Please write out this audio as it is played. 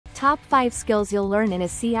Top 5 skills you'll learn in a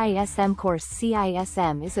CISM course.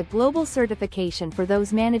 CISM is a global certification for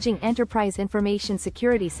those managing enterprise information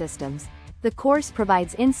security systems. The course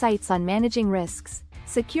provides insights on managing risks,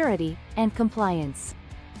 security, and compliance.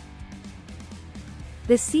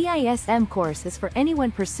 The CISM course is for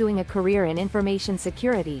anyone pursuing a career in information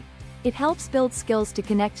security. It helps build skills to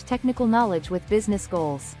connect technical knowledge with business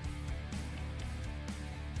goals.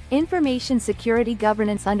 Information Security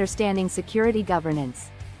Governance. Understanding security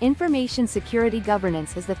governance. Information security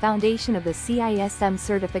governance is the foundation of the CISM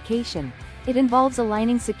certification. It involves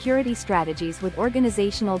aligning security strategies with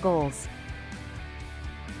organizational goals.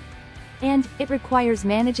 And it requires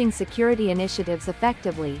managing security initiatives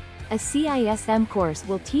effectively. A CISM course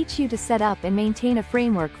will teach you to set up and maintain a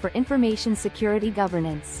framework for information security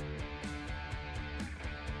governance.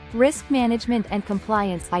 Risk management and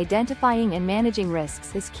compliance. Identifying and managing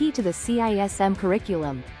risks is key to the CISM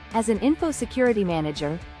curriculum. As an info security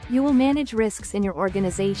manager, you will manage risks in your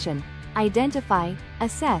organization, identify,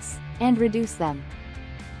 assess, and reduce them.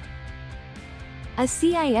 A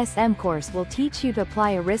CISM course will teach you to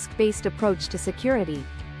apply a risk-based approach to security.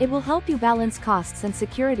 It will help you balance costs and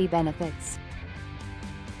security benefits.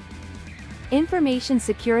 Information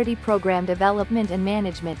Security Program Development and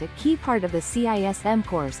Management. A key part of the CISM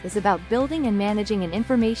course is about building and managing an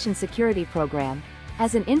information security program.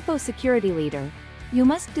 As an info security leader, you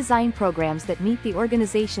must design programs that meet the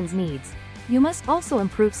organization's needs. You must also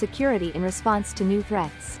improve security in response to new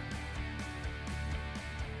threats.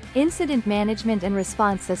 Incident Management and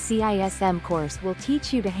Response. A CISM course will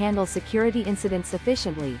teach you to handle security incidents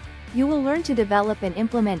efficiently. You will learn to develop and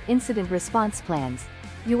implement incident response plans.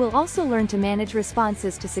 You will also learn to manage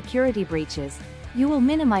responses to security breaches. You will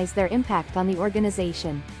minimize their impact on the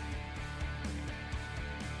organization.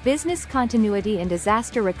 Business Continuity and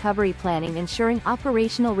Disaster Recovery Planning. Ensuring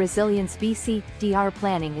operational resilience. BCDR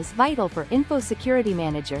planning is vital for info security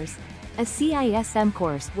managers. A CISM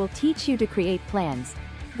course will teach you to create plans.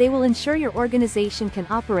 They will ensure your organization can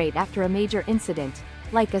operate after a major incident,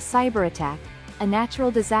 like a cyber attack, a natural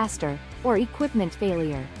disaster, or equipment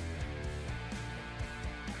failure.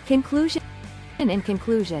 Conclusion. In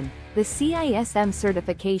conclusion, the CISM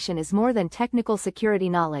certification is more than technical security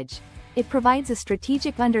knowledge. It provides a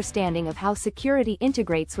strategic understanding of how security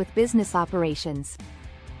integrates with business operations.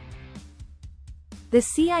 The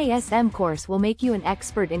CISM course will make you an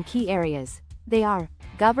expert in key areas. They are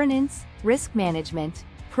governance, risk management,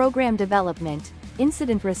 program development,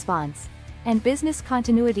 incident response, and business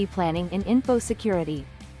continuity planning in info security.